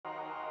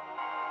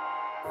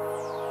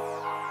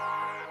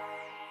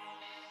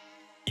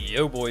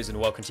Yo boys, and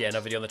welcome to yet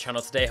another video on the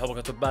channel. Today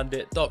welcome to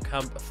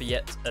bandit.camp for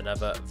yet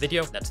another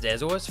video. Now today,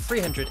 as always,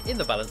 300 in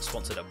the balance,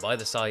 sponsored by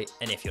the site,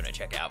 and if you want to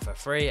check it out for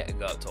free,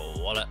 go up to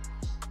wallet,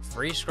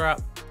 free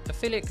scrap,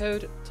 affiliate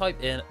code,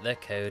 type in the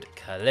code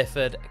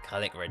Clifford,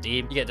 click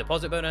redeem. You get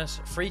deposit bonus,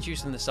 free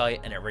juice on the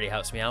site, and it really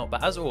helps me out.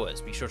 But as always,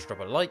 be sure to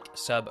drop a like,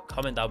 sub,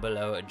 comment down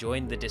below,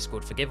 join the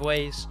Discord for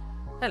giveaways,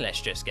 and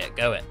let's just get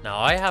going. Now,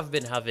 I have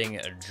been having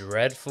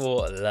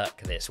dreadful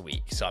luck this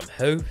week, so I'm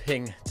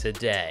hoping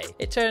today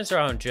it turns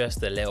around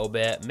just a little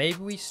bit. Maybe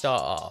we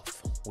start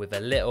off with a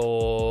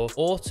little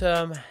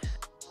Autumn,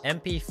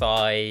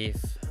 MP5,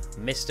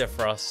 Mr.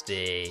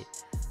 Frosty,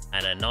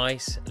 and a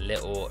nice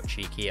little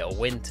cheeky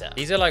winter.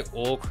 These are like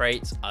all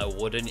crates I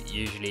wouldn't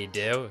usually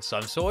do, so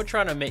I'm sort of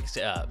trying to mix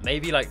it up.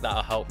 Maybe like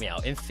that'll help me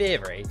out in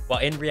theory,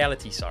 but in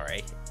reality,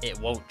 sorry, it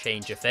won't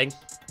change a thing.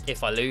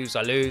 If I lose,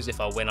 I lose.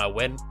 If I win, I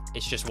win.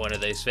 It's just one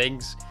of those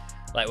things.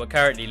 Like, we're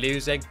currently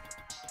losing,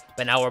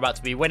 but now we're about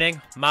to be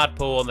winning. Mad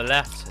Pool on the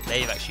left.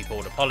 They've actually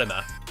pulled a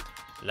polymer.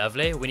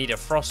 Lovely. We need a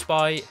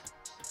frostbite.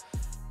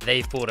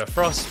 They've pulled a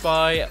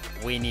frostbite.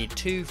 We need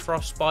 2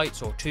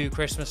 frostbites or 2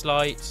 Christmas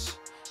lights.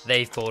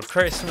 They've pulled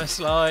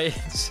Christmas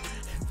lights.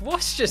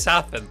 What's just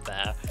happened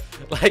there?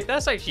 Like,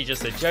 that's actually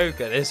just a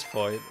joke at this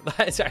point.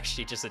 That's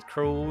actually just a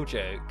cruel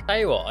joke. Tell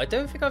you what, I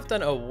don't think I've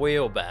done a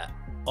wheel bet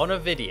on a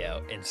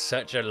video in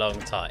such a long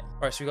time.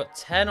 All right, so we've got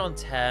 10 on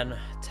 10,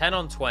 10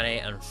 on 20,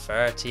 and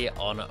 30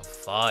 on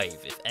 5.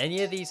 If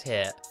any of these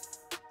hit,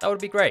 that would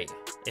be great.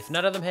 If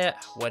none of them hit,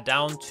 we're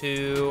down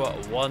to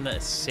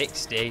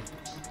 160.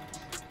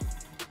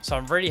 So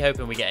I'm really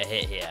hoping we get a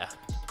hit here.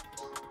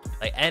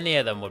 Like, any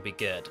of them would be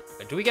good.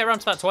 But do we get around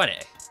to that 20?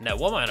 No,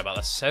 what am I on about?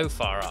 That's so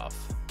far off.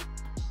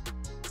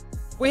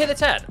 We hit the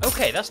 10.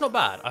 Okay, that's not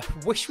bad. I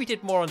wish we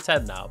did more on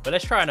 10 now, but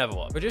let's try another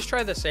one. We'll just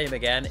try the same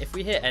again. If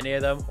we hit any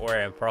of them,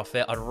 we're in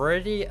profit. I'd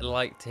really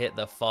like to hit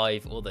the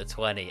 5 or the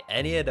 20.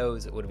 Any of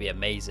those would be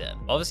amazing.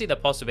 Obviously, the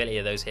possibility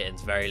of those hitting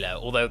is very low,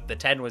 although the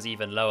 10 was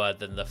even lower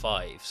than the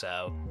 5,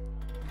 so.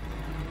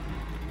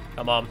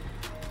 Come on.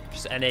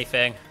 Just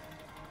anything.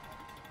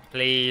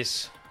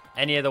 Please.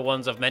 Any of the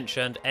ones I've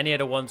mentioned, any of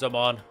the ones I'm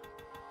on.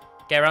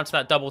 Get around to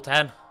that double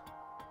 10.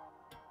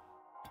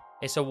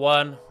 It's a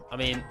 1. I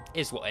mean,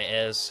 is what it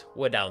is.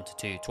 We're down to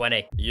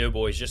 220. Yo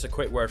boys, just a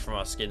quick word from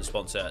our skin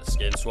sponsor,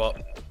 Skin Swap.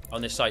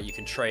 On this site, you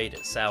can trade,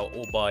 sell,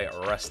 or buy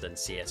Rust and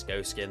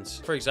CSGO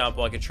skins. For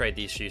example, I could trade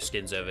these few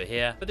skins over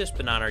here for this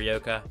banana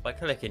yoga by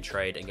clicking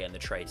trade and getting the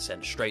trade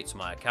sent straight to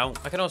my account.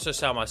 I can also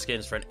sell my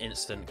skins for an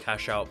instant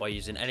cash out by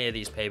using any of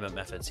these payment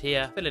methods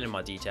here, filling in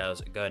my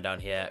details, going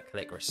down here,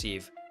 click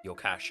receive your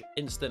cash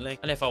instantly.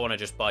 And if I want to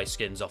just buy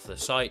skins off the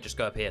site, just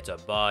go up here to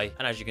buy,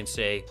 and as you can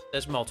see,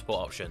 there's multiple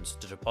options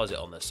to deposit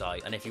on the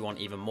site. And if you want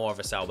even more of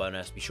a sell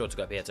bonus, be sure to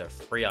go up here to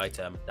free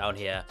item down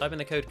here, type in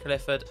the code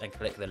Clifford and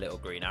click the little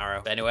green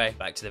arrow. But anyway,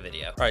 back to the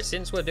video. All right,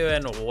 since we're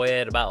doing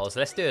weird battles,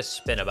 let's do a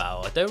spinner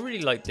battle. I don't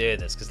really like doing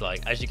this because,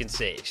 like, as you can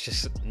see, it's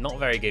just not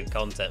very good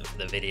content for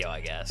the video, I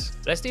guess.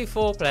 Let's do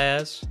 4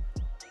 players.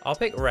 I'll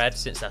pick red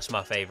since that's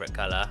my favorite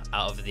color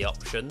out of the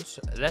options.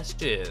 Let's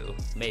do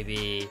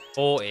maybe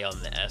 40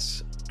 on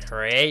this.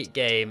 Create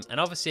game. And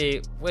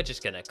obviously, we're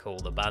just going to call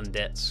the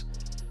bandits.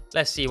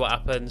 Let's see what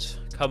happens.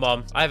 Come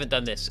on. I haven't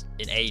done this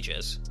in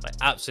ages. Like,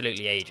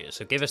 absolutely ages.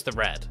 So give us the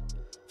red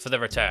for the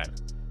return.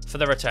 For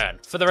the return.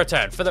 For the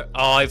return. For the...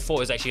 Oh, I thought it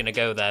was actually going to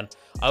go then.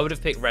 I would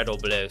have picked red or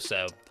blue,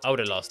 so I would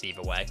have lost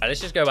either way. Right, let's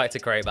just go back to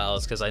crate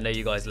battles because I know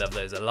you guys love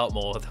those a lot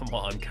more than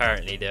what I'm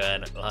currently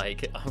doing.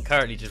 Like, I'm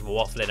currently just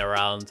waffling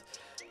around.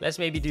 Let's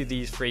maybe do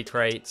these 3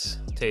 crates,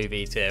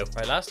 2v2.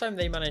 Right, last time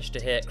they managed to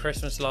hit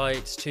Christmas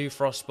lights, 2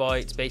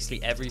 frostbites,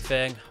 basically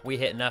everything. We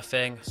hit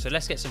nothing, so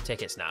let's get some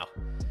tickets now.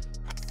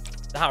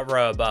 That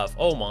row above,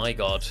 oh my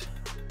god.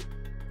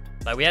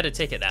 Like, we had a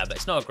ticket there, but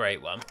it's not a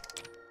great one.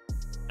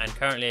 And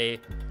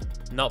currently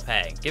not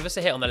paying. Give us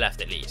a hit on the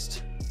left at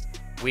least.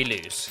 We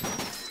lose.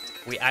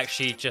 We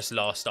actually just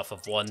lost off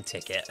of 1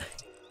 ticket.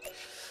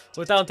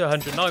 We're down to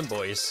 109,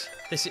 boys.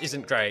 This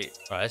isn't great.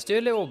 All right, let's do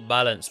a little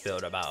balance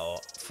builder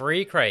battle.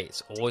 3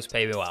 crates always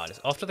pay me well.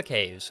 It's After the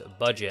Caves,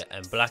 Budget,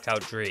 and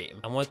Blackout Dream.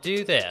 And we'll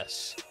do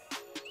this.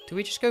 Do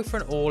we just go for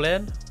an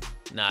all-in?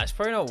 Nah, it's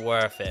probably not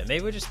worth it.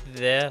 Maybe we'll just do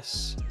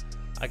this,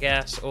 I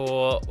guess,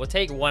 or we'll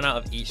take 1 out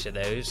of each of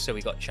those so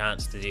we got a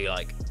chance to do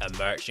like a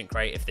merchant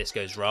crate if this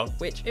goes wrong,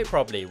 which it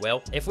probably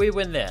will. If we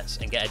win this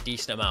and get a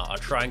decent amount, I'll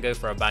try and go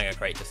for a banger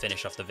crate to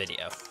finish off the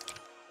video.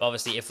 But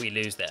obviously, if we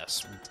lose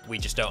this, we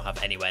just don't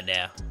have anywhere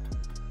near.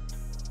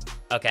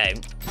 Okay,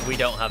 we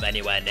don't have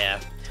anywhere near.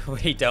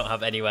 We don't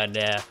have anywhere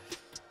near.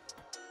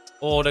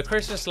 Oh, the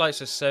Christmas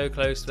lights are so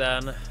close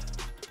then.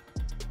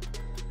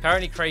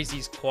 Currently,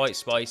 Crazy's quite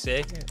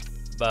spicy,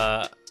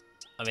 but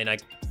I mean,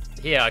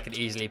 here I could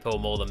easily pull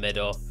more than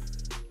middle.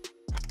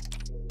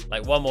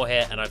 Like 1 more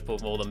hit and I've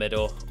pulled more than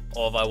middle.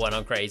 Or if I won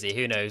on Crazy,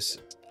 who knows?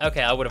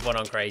 Okay, I would have won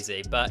on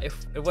Crazy, but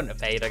if it wouldn't have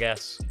paid, I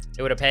guess.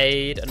 It would have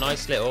paid a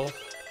nice little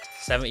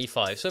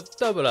 75. So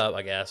double up,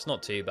 I guess.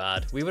 Not too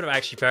bad. We would have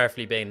actually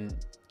perfectly been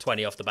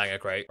 20 off the banger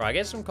crate. Right, I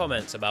get some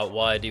comments about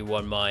why I do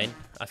one mine.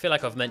 I feel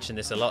like I've mentioned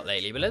this a lot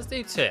lately, but let's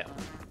do 2.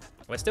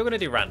 We're still going to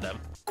do random.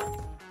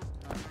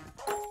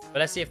 But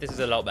let's see if this is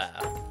a lot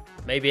better.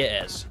 Maybe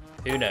it is.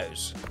 Who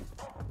knows?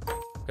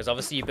 Because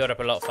obviously you build up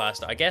a lot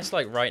faster. I guess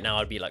like right now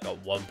I'd be like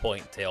at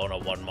 1.2 on a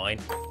 1 mine.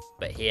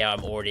 But here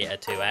I'm already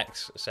at a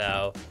 2x.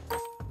 So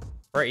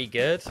pretty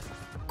good.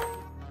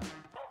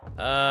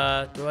 Do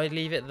I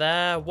leave it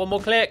there? One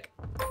more click.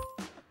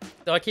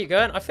 Do I keep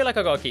going? I feel like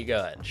I gotta keep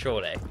going,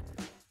 surely.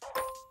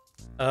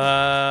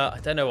 I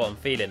don't know what I'm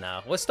feeling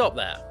now. We'll stop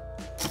there.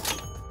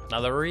 Now,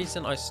 the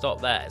reason I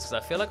stopped there is because I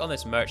feel like on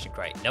this merchant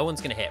crate, no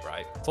one's going to hit,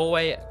 right?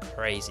 4-way,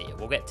 crazy.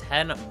 We'll get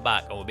 10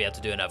 back and we'll be able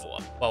to do another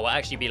one. Well, we'll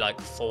actually be like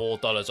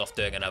 $4 off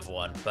doing another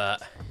one.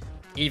 But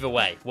either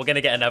way, we're going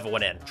to get another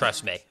one in.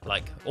 Trust me.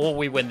 Like, or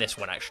we win this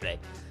one, actually.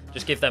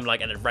 Just give them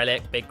like a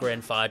relic, big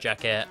grin, fire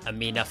jacket, and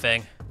me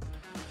nothing.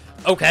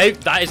 Okay,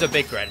 that is a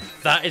big grin.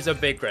 That is a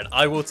big grin.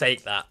 I will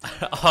take that.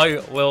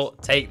 I will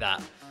take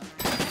that.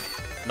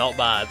 Not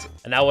bad.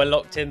 And now we're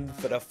locked in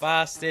for the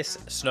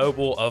fastest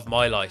snowball of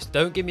my life.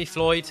 Don't give me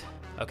Floyd.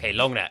 Okay,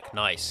 long neck.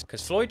 Nice.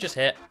 Because Floyd just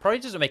hit. Probably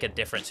doesn't make a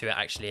difference who it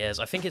actually is.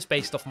 I think it's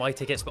based off my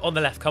tickets. But on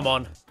the left, come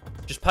on.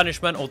 Just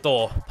punishment or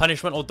door.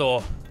 Punishment or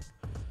door.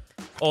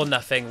 Or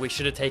nothing. We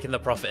should have taken the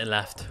profit and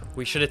left.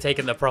 We should have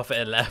taken the profit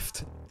and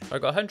left. I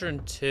got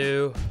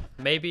 102.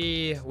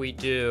 Maybe we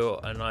do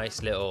a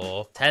nice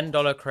little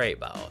 $10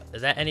 crate battle.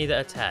 Is there any that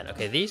are 10?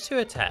 Okay, these 2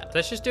 are 10.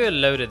 Let's just do a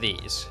load of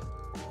these.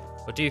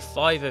 We'll do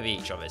 5 of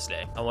each, obviously.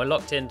 And we're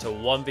locked into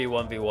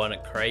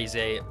 1v1v1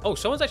 crazy. Oh,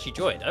 someone's actually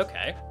joined.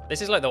 Okay.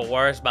 This is like the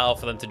worst battle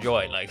for them to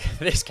join. Like,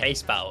 this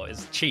case battle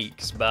is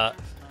cheeks, but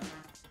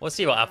we'll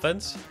see what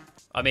happens.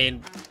 I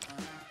mean,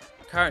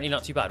 currently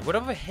not too bad. Would I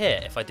have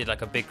hit if I did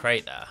like a big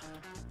crate there?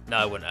 No,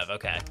 I wouldn't have.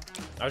 Okay.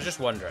 I was just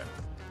wondering.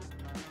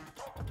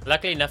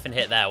 Luckily, nothing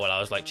hit there while I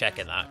was like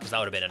checking that, because that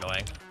would have been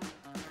annoying.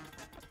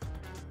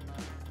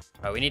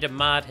 Right, we need a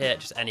mad hit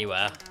just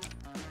anywhere.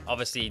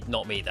 Obviously,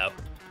 not me, though.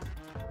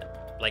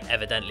 Like,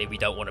 evidently, we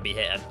don't want to be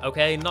hitting.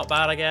 Okay, not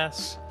bad, I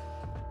guess.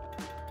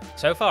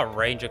 So far,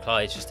 Ranger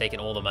Clyde's just taking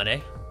all the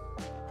money.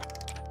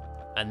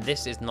 And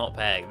this is not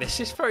paying. This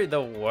is probably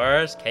the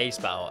worst case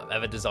battle I've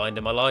ever designed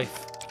in my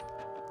life.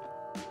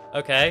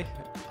 Okay.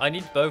 I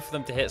need both of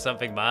them to hit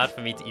something mad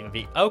for me to even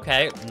be...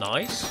 Okay,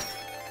 nice.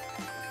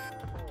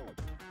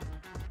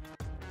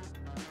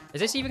 Is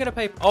this even going to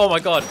pay... Oh, my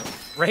God.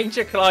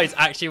 Ranger Clyde's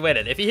actually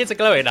winning. If he hits a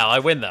glowing now, I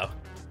win, though.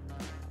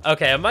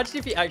 Okay, imagine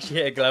if he actually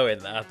hit a glow in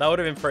there. That would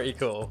have been pretty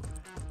cool.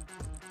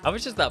 How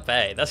much does that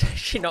pay? That's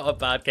actually not a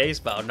bad case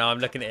battle. Now I'm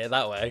looking at it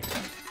that way.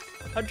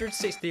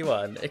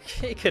 161.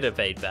 It could have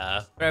paid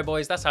better. Alright,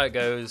 boys, that's how it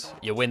goes.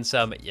 You win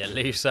some, you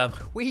lose some.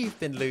 We've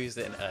been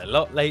losing a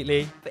lot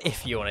lately. But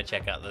if you want to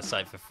check out the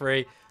site for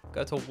free,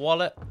 go to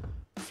wallet,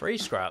 free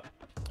scrap.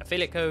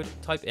 Affiliate code,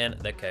 type in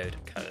the code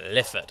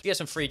Clifford. You get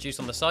some free juice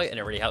on the site and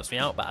it really helps me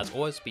out. But as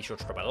always, be sure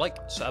to drop a like,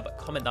 sub,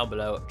 comment down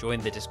below, join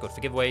the Discord for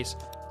giveaways.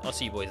 I'll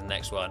see you boys in the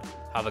next one.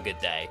 Have a good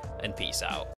day and peace out.